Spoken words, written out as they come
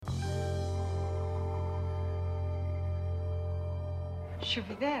Should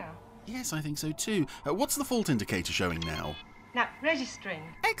be there. Yes, I think so too. What's the fault indicator showing now? Now, registering.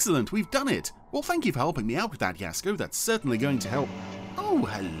 Excellent, we've done it. Well, thank you for helping me out with that, Yasko. That's certainly going to help. Oh,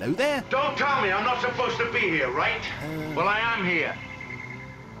 hello there. Don't tell me I'm not supposed to be here, right? Well, I am here.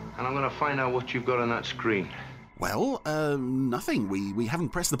 And I'm going to find out what you've got on that screen. Well, nothing. We haven't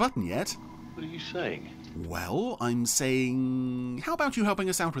pressed the button yet. What are you saying? Well, I'm saying... How about you helping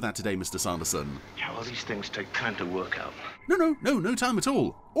us out with that today, Mr. Sanderson? Yeah, well, these things take time to work out. No time at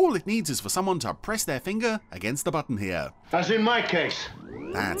all. All it needs is for someone to press their finger against the button here. As in my case.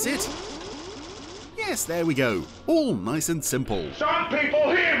 That's it. Yes, there we go. All nice and simple. Some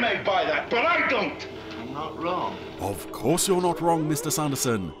people here may buy that, but I don't. I'm not wrong. Of course you're not wrong, Mr.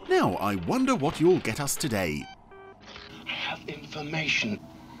 Sanderson. Now, I wonder what you'll get us today. I have information.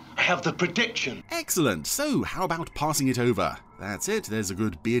 I have the prediction. Excellent. So, how about passing it over? That's it. There's a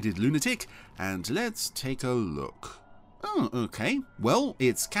good bearded lunatic. And let's take a look. Oh, okay. Well,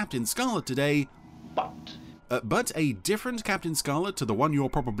 it's Captain Scarlet today. But a different Captain Scarlet to the one you're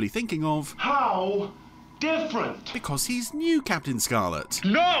probably thinking of. How different? Because he's new Captain Scarlet.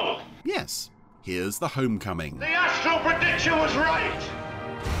 No! Yes. Here's the homecoming. The astral prediction was right!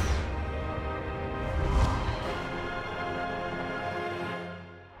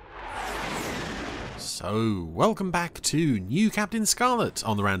 So, welcome back to new Captain Scarlet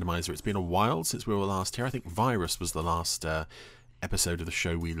on the randomizer. It's been a while since we were last here. I think Virus was the last episode of the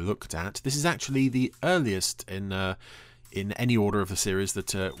show we looked at. This is actually the earliest in any order of the series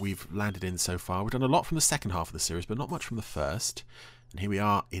that we've landed in so far. We've done a lot from the second half of the series, but not much from the first. And here we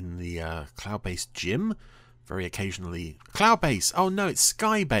are in the cloud-based gym. Very occasionally... Cloud base! Oh no, it's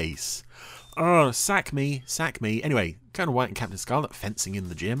sky base! Oh, sack me, sack me. Anyway, Colonel White and Captain Scarlet fencing in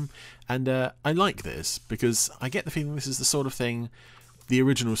the gym. And I like this, because I get the feeling this is the sort of thing the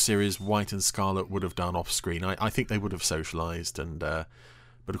original series White and Scarlet would have done off-screen. I think they would have socialised, and but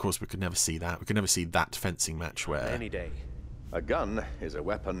of course we could never see that. We could never see that fencing match where... Any day. A gun is a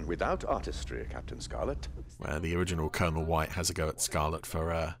weapon without artistry, Captain Scarlet. Where the original Colonel White has a go at Scarlet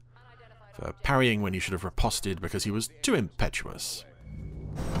for parrying when he should have riposted because he was too impetuous.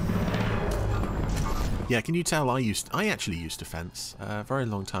 Yeah, can you tell I actually used to fence. A very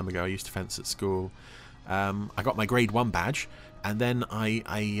long time ago I used to fence at school. I got my grade 1 badge, and then I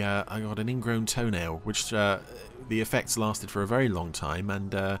got an ingrown toenail, which the effects lasted for a very long time,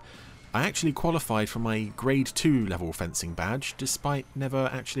 and I actually qualified for my grade 2 level fencing badge, despite never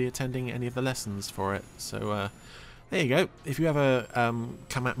actually attending any of the lessons for it. So there you go. If you ever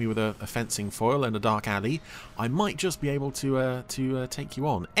come at me with a fencing foil in a dark alley, I might just be able to take you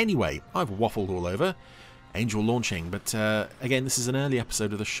on. Anyway, I've waffled all over. Angel launching, but again, this is an early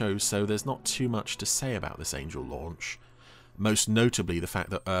episode of the show, so there's not too much to say about this Angel launch. Most notably, the fact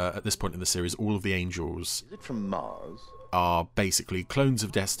that at this point in the series, all of the Angels Is it from Mars? are basically clones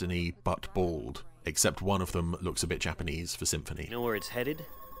of Destiny, but bald. Except one of them looks a bit Japanese for Symphony. You know where it's headed?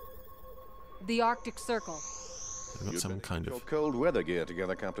 The Arctic Circle. They've got some kind Your of cold weather gear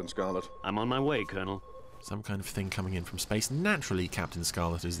together, Captain Scarlet. I'm on my way, Colonel. some kind of thing coming in from space. Naturally, Captain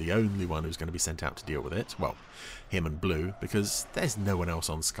Scarlet is the only one who's going to be sent out to deal with it. Well, him and Blue, because there's no one else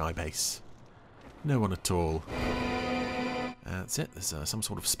on Skybase. No one at all. That's it. There's some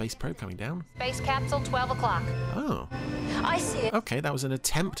sort of space probe coming down. Space capsule, 12 o'clock. Oh. I see it. Okay, that was an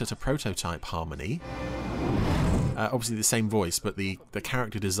attempt at a prototype Harmony. Obviously the same voice, but the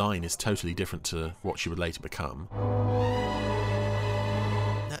character design is totally different to what she would later become.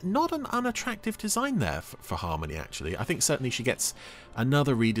 Not an unattractive design there for Harmony, actually. I think certainly she gets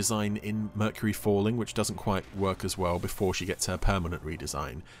another redesign in Mercury Falling, which doesn't quite work as well before she gets her permanent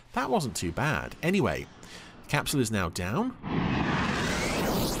redesign. That wasn't too bad. Anyway, capsule is now down.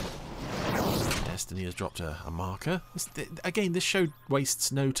 Destiny has dropped a marker. Again, this show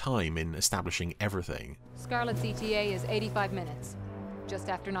wastes no time in establishing everything. Scarlet's ETA is 85 minutes, just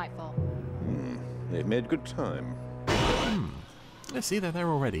after nightfall. They've made good time. Let's see, they're there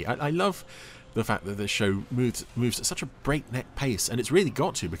already. I love the fact that this show moves at such a breakneck pace, and it's really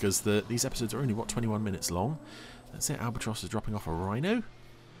got to, because these episodes are only, what, 21 minutes long? That's it, Albatross is dropping off a rhino,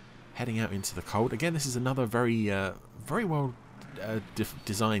 heading out into the cold. Again, this is another very well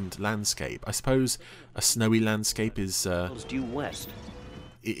designed landscape. I suppose a snowy landscape is Due west.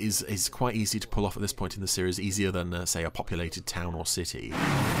 is quite easy to pull off at this point in the series, easier than, say, a populated town or city.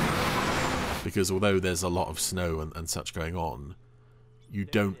 Because although there's a lot of snow and such going on, you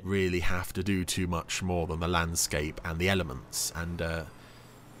don't really have to do too much more than the landscape and the elements. And,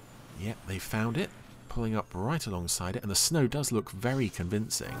 yeah, they found it, pulling up right alongside it, and the snow does look very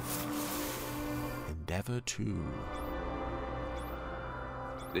convincing. Endeavour 2.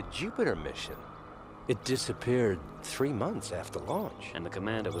 The Jupiter mission. It disappeared 3 months after launch. And the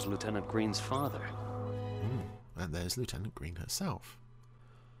commander was Lieutenant Green's father. And there's Lieutenant Green herself.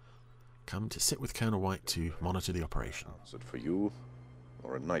 Come to sit with Colonel White to monitor the operation. Is it for you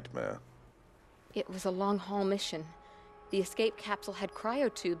or a nightmare? It was a long-haul mission. The escape capsule had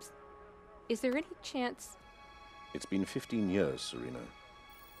cryotubes. Is there any chance... It's been 15 years, Serena.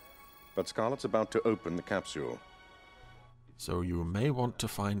 But Scarlet's about to open the capsule. So you may want to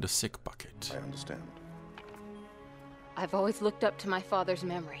find a sick bucket. I understand. I've always looked up to my father's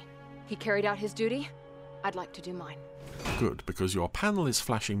memory. He carried out his duty. I'd like to do mine. Good, because your panel is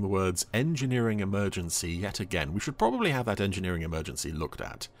flashing the words engineering emergency yet again. We should probably have that engineering emergency looked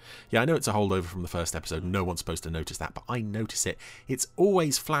at. Yeah, I know it's a holdover from the first episode, no one's supposed to notice that, but I notice it. It's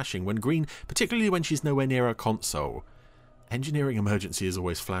always flashing when Green, particularly when she's nowhere near a console. Engineering emergency is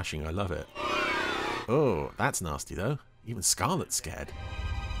always flashing, I love it. Oh, that's nasty though. Even Scarlet's scared.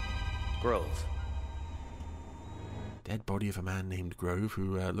 Grove. Dead body of a man named Grove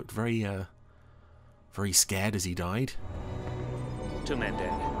who looked very scared as he died. 2 men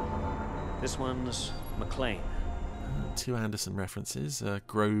dead. This one's McLean. 2 Anderson references,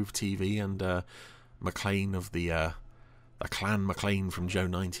 Grove TV and McLean of the Clan McLean from Joe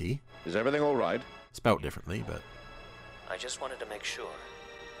 90. Is everything all right? Spelt differently, but... I just wanted to make sure.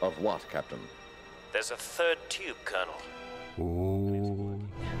 Of what, Captain? There's a 3rd tube, Colonel. Oh.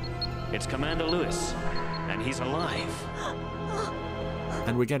 It's Commander Lewis, and he's alive.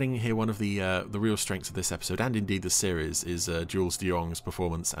 And we're getting here one of the real strengths of this episode, and indeed the series, is Jules de Jong's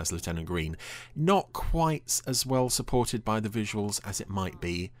performance as Lieutenant Green. Not quite as well supported by the visuals as it might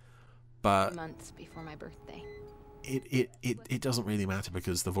be, but... Months before my birthday. It doesn't really matter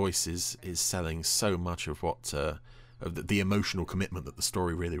because the voice is selling so much of what... of the emotional commitment that the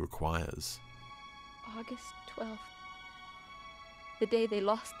story really requires. August 12th. The day they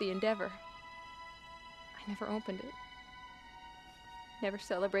lost the Endeavor. I never opened it. Never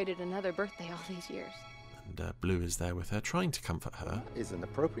celebrated another birthday all these years. And Blue is there with her, trying to comfort her. Is an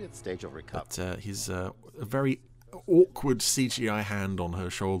appropriate stage of recovery. But his a very awkward CGI hand on her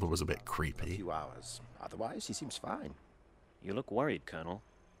shoulder was a bit creepy. A few hours. Otherwise, he seems fine. You look worried, Colonel.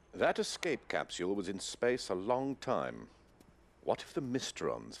 That escape capsule was in space a long time. What if the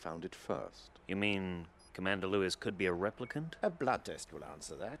Mysterons found it first? You mean Commander Lewis could be a replicant? A blood test will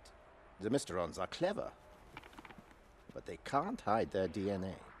answer that. The Mysterons are clever. But they can't hide their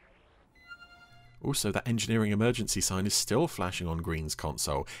DNA. Also, that engineering emergency sign is still flashing on Green's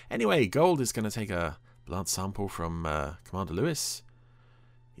console. Anyway, Gold is going to take a blood sample from Commander Lewis.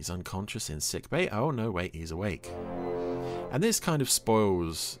 He's unconscious in sickbay. Oh, no, wait, he's awake. And this kind of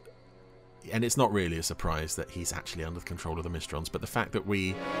spoils... And it's not really a surprise that he's actually under the control of the Mysterons, but the fact that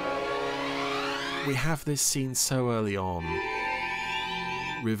we have this scene so early on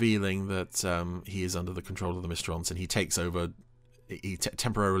revealing that he is under the control of the Mysterons and he takes over... He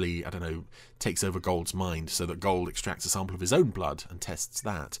temporarily, I don't know, takes over Gold's mind so that Gold extracts a sample of his own blood and tests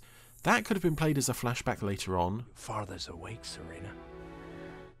that. That could have been played as a flashback later on. Father's awake, Serena.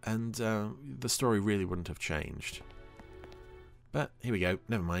 And the story really wouldn't have changed. But here we go,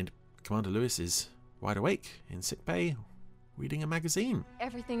 never mind. Commander Lewis is wide awake in sickbay, reading a magazine.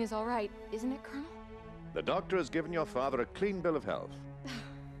 Everything is all right, isn't it, Colonel? The doctor has given your father a clean bill of health.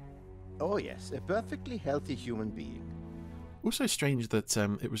 Oh yes, a perfectly healthy human being. Also strange that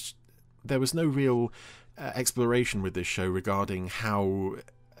there was no real exploration with this show regarding how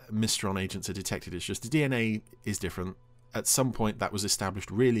Mysteron agents are detected. It's just the DNA is different. At some point that was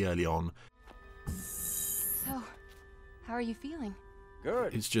established really early on. So, how are you feeling?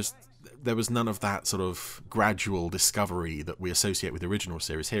 Good. It's just there was none of that sort of gradual discovery that we associate with the original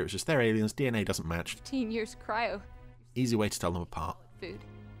series. Here it's just they're aliens, DNA doesn't match. 15 years cryo. Easy way to tell them apart. Food.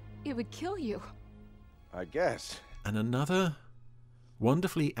 It would kill you. I guess. And another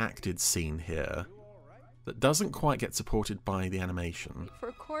wonderfully acted scene here that doesn't quite get supported by the animation. For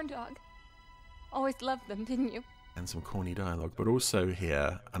a corn dog. Always loved them, didn't you? And some corny dialogue, but also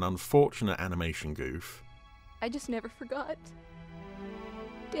here an unfortunate animation goof. I just never forgot.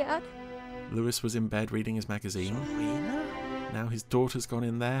 Dad? Lewis was in bed reading his magazine. Serena? Now his daughter's gone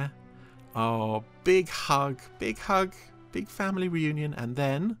in there. Oh, big hug, big family reunion, and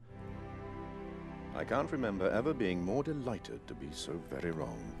then... I can't remember ever being more delighted to be so very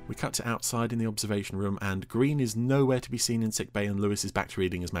wrong. We cut to outside in the observation room, and Green is nowhere to be seen in sickbay, and Lewis is back to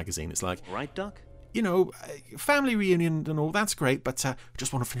reading his magazine. It's like... Right, Doc? You know, family reunion and all, that's great, but I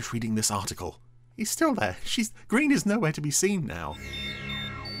just want to finish reading this article. He's still there. Green is nowhere to be seen now.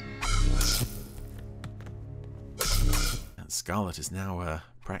 And Scarlet is now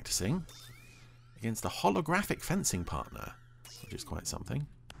practicing against a holographic fencing partner, which is quite something.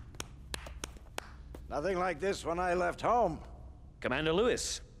 Nothing like this when I left home. Commander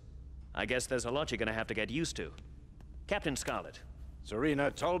Lewis, I guess there's a lot you're gonna have to get used to. Captain Scarlet.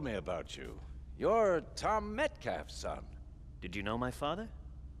 Serena told me about you. You're Tom Metcalf's son. Did you know my father?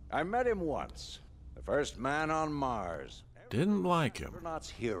 I met him once. The first man on Mars. Didn't like him. Astronaut's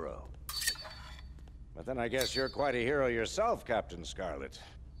hero. But then I guess you're quite a hero yourself, Captain Scarlet.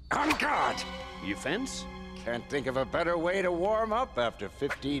 On guard! You fence? Can't think of a better way to warm up after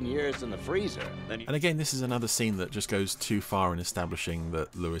 15 years in the freezer. Then you... And again, this is another scene that just goes too far in establishing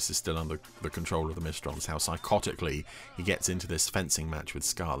that Lewis is still under the control of the Mysterons, how psychotically he gets into this fencing match with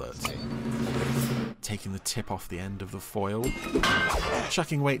Scarlet. Taking the tip off the end of the foil.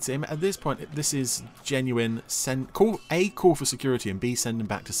 Chucking weights at him. At this point, this is genuine. Call for security, and B, send him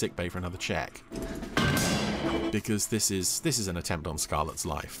back to sickbay for another check. Because this is an attempt on Scarlet's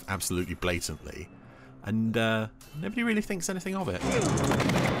life, absolutely blatantly. And nobody really thinks anything of it.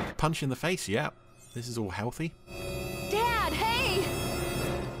 Punch in the face, yeah. This is all healthy. Dad, hey!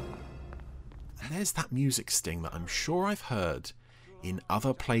 And there's that music sting that I'm sure I've heard in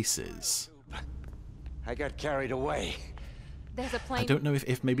other places. I got carried away. There's a plane. I don't know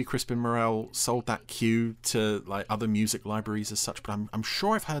if maybe Crispin Morel sold that cue to like other music libraries as such, but I'm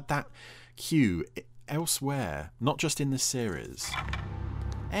sure I've heard that cue elsewhere, not just in this series.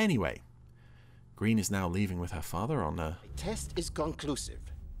 Anyway, Green is now leaving with her father on a Test is conclusive.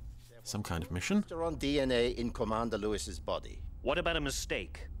 some kind of mission. Mysteron DNA in Commander Lewis's body. What about a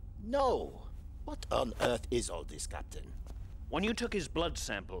mistake? No. What on earth is all this, Captain? When you took his blood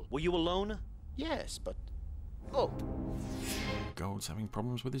sample, were you alone? Yes, but... Oh, Gold's having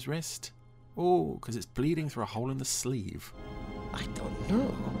problems with his wrist. Oh, because it's bleeding through a hole in the sleeve. I don't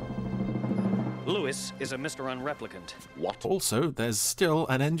know. Lewis is a Mysteron replicant. What? Also, there's still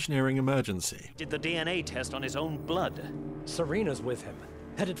an engineering emergency. Did the DNA test on his own blood. Serena's with him,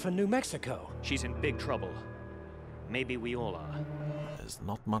 headed for New Mexico. She's in big trouble. Maybe we all are. There's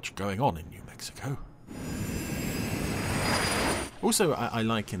not much going on in New Mexico. Also, I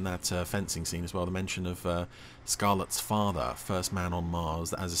like in that fencing scene as well the mention of Scarlet's father, first man on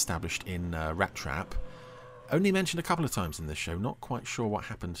Mars, as established in Rat Trap. Only mentioned a couple of times in this show, not quite sure what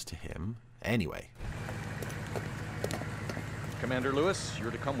happened to him. Anyway. Commander Lewis,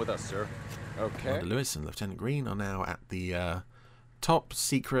 you're to come with us, sir. Okay. Commander Lewis and Lieutenant Green are now at the top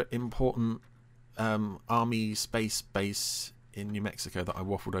secret important Army space base in New Mexico that I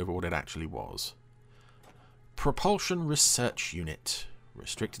waffled over what it actually was. Propulsion Research Unit.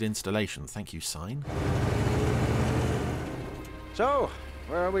 Restricted installation. Thank you, sign. So,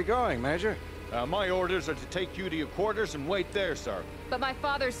 where are we going, Major? My orders are to take you to your quarters and wait there, sir. But my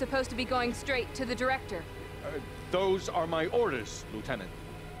father's supposed to be going straight to the director. Those are my orders, Lieutenant.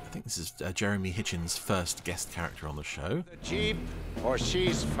 I think this is Jeremy Hitchens' first guest character on the show. The Jeep, or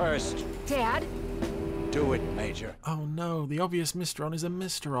she's first. Dad? Do it, Major. Oh no, the obvious Mysteron is a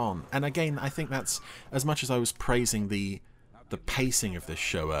Mysteron. And again, I think that's, as much as I was praising the pacing of this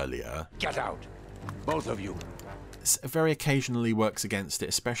show earlier, Get out. Both of you. very occasionally works against it,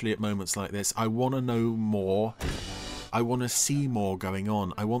 especially at moments like this. I want to know more. I want to see more going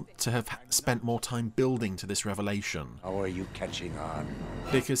on. I want to have spent more time building to this revelation. How are you catching on?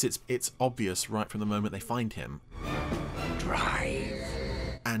 Because it's obvious right from the moment they find him. Drive.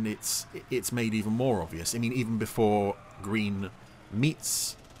 And it's made even more obvious. I mean, even before Green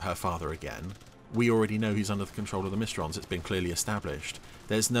meets her father again, we already know he's under the control of the Mysterons. It's been clearly established.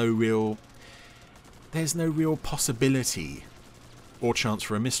 There's no real possibility or chance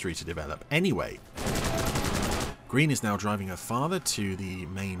for a mystery to develop. Anyway, Green is now driving her father to the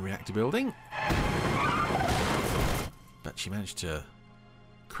main reactor building. But she managed to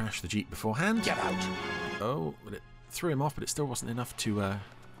crash the Jeep beforehand. Get out. Oh, but it threw him off, but it still wasn't enough to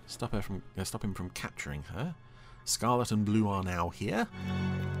stop him from capturing her. Scarlet and Blue are now here.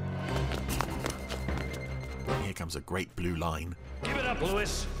 Here comes a great blue line. Give it up,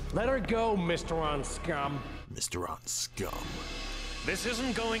 Lewis. Let her go, Mysteron scum. Mysteron scum. This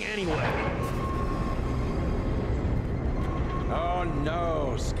isn't going anywhere. Oh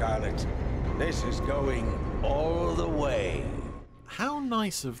no, Scarlet. This is going all the way. How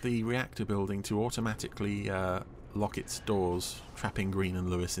nice of the reactor building to automatically lock its doors, trapping Green and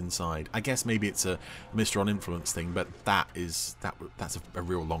Lewis inside. I guess maybe it's a Mysteron influence thing, but that's a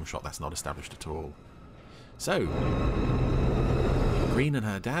real long shot. That's not established at all. So, Green and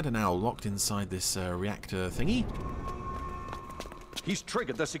her dad are now locked inside this reactor thingy. He's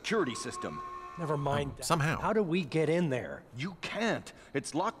triggered the security system. Never mind. Somehow. How do we get in there? You can't.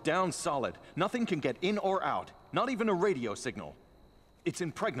 It's locked down solid. Nothing can get in or out. Not even a radio signal. It's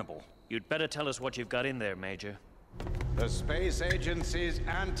impregnable. You'd better tell us what you've got in there, Major. The Space Agency's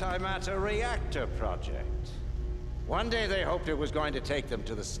antimatter reactor project. One day they hoped it was going to take them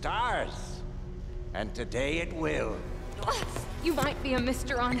to the stars. And today it will. You might be a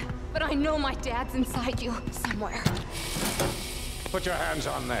Mysteron, but I know my dad's inside you somewhere. Put your hands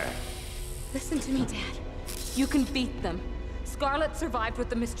on there. Listen to me, Dad. You can beat them. Scarlet survived what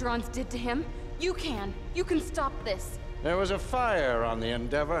the Mysterons did to him. You can. You can stop this. There was a fire on the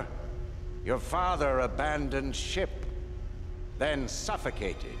Endeavor. Your father abandoned ship, then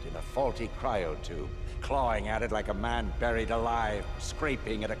suffocated in a faulty cryotube, clawing at it like a man buried alive,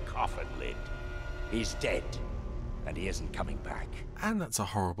 scraping at a coffin lid. He's dead, and he isn't coming back. And that's a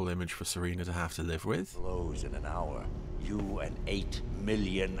horrible image for Serena to have to live with. Blows in an hour. You and 8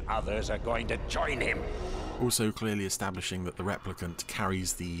 million others are going to join him. Also clearly establishing that the replicant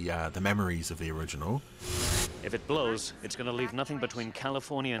carries the memories of the original. If it blows, it's going to leave nothing between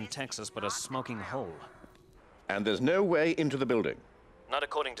California and Texas but a smoking hole. And there's no way into the building. Not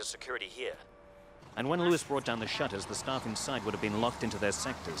according to security here. And when Lewis brought down the shutters, the staff inside would have been locked into their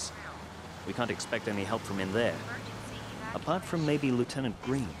sectors. We can't expect any help from in there. Apart from maybe Lieutenant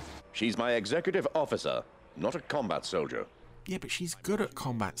Green. She's my executive officer, not a combat soldier. Yeah, but she's good at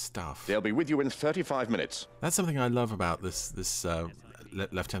combat stuff. They'll be with you in 35 minutes. That's something I love about this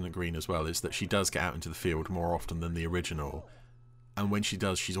Lieutenant Green as well, is that she does get out into the field more often than the original. And when she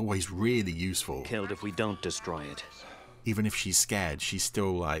does, she's always really useful. Killed if we don't destroy it. Even if she's scared, she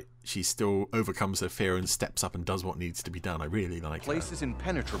still overcomes her fear and steps up and does what needs to be done. I really like her. Place is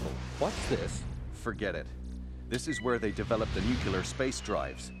impenetrable. What's this? Forget it. This is where they developed the nuclear space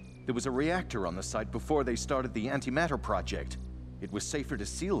drives. There was a reactor on the site before they started the antimatter project. It was safer to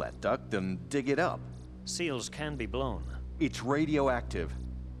seal that duct than dig it up. Seals can be blown. It's radioactive.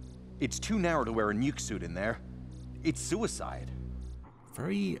 It's too narrow to wear a nuke suit in there. It's suicide.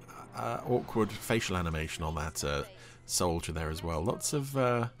 Very awkward facial animation on that soldier there as well. Lots of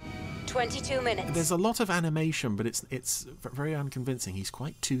 22 minutes. There's a lot of animation, but it's very unconvincing. He's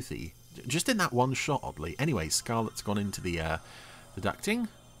quite toothy, just in that one shot, oddly. Anyway, Scarlet's gone into the ducting.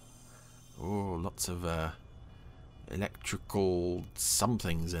 Oh, lots of electrical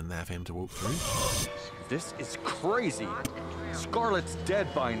somethings in there for him to walk through. This is crazy. Scarlet's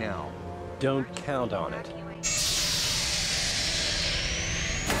dead by now. Don't count on it.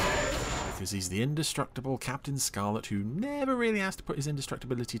 Because he's the indestructible Captain Scarlet who never really has to put his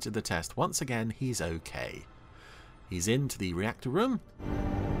indestructibility to the test. Once again, he's okay. He's into the reactor room,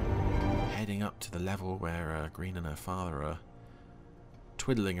 heading up to the level where Green and her father are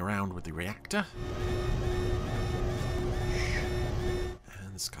twiddling around with the reactor.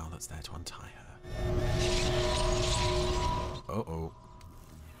 And Scarlet's there to untie her. Uh-oh.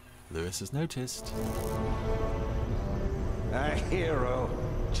 Lewis has noticed. A hero,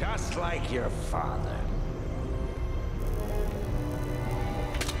 just like your father.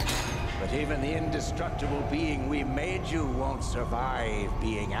 But even the indestructible being we made you won't survive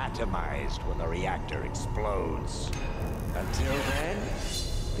being atomized when the reactor explodes. Until then,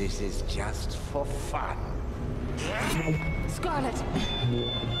 this is just for fun. Scarlet!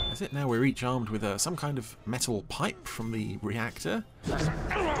 That's it, now we're each armed with some kind of metal pipe from the reactor.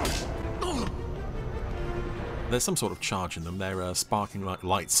 There's some sort of charge in them. They're sparking like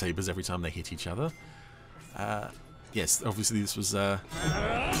lightsabers every time they hit each other. Yes, obviously this was...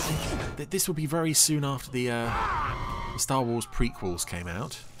 this would be very soon after the Star Wars prequels came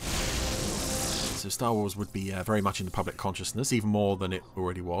out. So Star Wars would be very much in the public consciousness, even more than it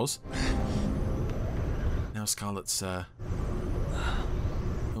already was. Now Scarlet's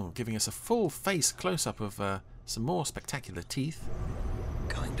giving us a full face close-up of some more spectacular teeth.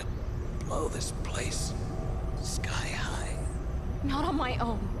 Going to blow this place sky high. Not on my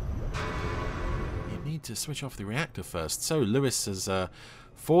own. You need to switch off the reactor first. So Lewis has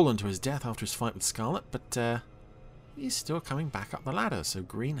fallen to his death after his fight with Scarlet, but he's still coming back up the ladder, so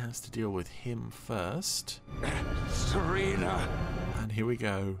Green has to deal with him first. Serena! And here we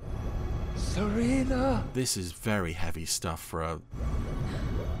go. Serena! This is very heavy stuff for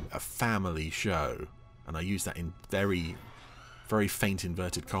a family show, and I use that in very, very faint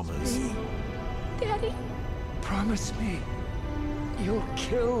inverted commas. Daddy? Promise me you'll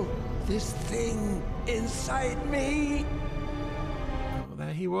kill this thing inside me. Oh,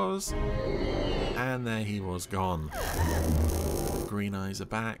 there he was. And there he was gone. Green eyes are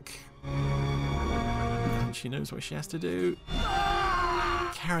back. And she knows what she has to do.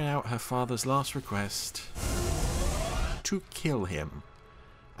 Carry out her father's last request. To kill him.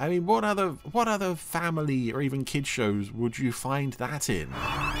 I mean, what other family or even kid shows would you find that in?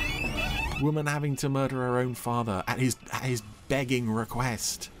 Woman having to murder her own father at his begging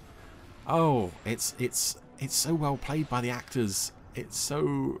request. Oh, it's it's so well played by the actors. It's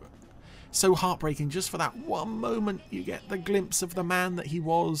so heartbreaking. Just for that one moment, you get the glimpse of the man that he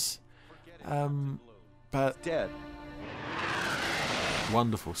was. But dead.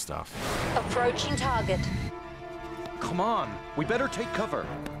 Wonderful stuff. Approaching target. Come on, we better take cover.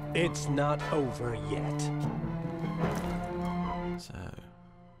 It's not over yet. So,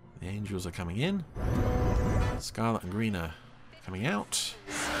 the angels are coming in. Scarlet and Green are coming out.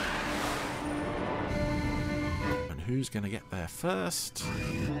 And who's going to get there first?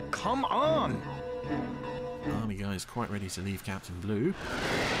 Come on! Army guys quite ready to leave Captain Blue.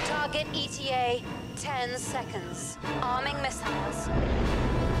 Target ETA, 10 seconds. Arming missiles.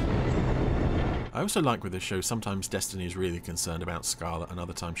 I also like with this show, sometimes Destiny is really concerned about Scarlet and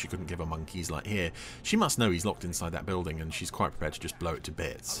other times she couldn't give her monkeys. Like here, she must know he's locked inside that building and she's quite prepared to just blow it to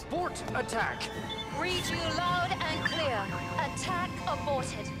bits. Abort attack! Read you loud and clear. Attack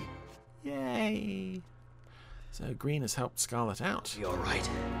aborted. Yay! So Green has helped Scarlet out. Be alright.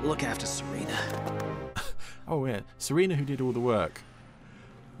 Look after Serena. Oh yeah, Serena who did all the work.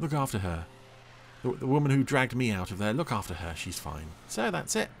 Look after her. The woman who dragged me out of there, look after her, she's fine. So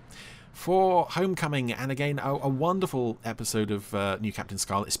that's it for Homecoming, and again a wonderful episode of New Captain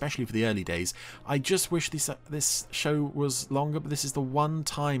Scarlet, especially for the early days. I just wish this show was longer, but this is the one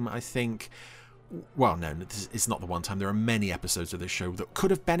time I think, well no, it's not the one time, there are many episodes of this show that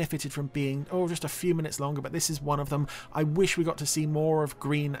could have benefited from being just a few minutes longer, but this is one of them. I wish we got to see more of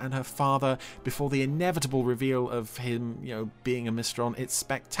Green and her father before the inevitable reveal of him, being a Mysteron. It's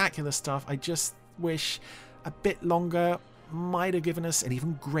spectacular stuff. I just wish a bit longer might have given us an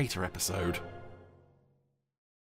even greater episode.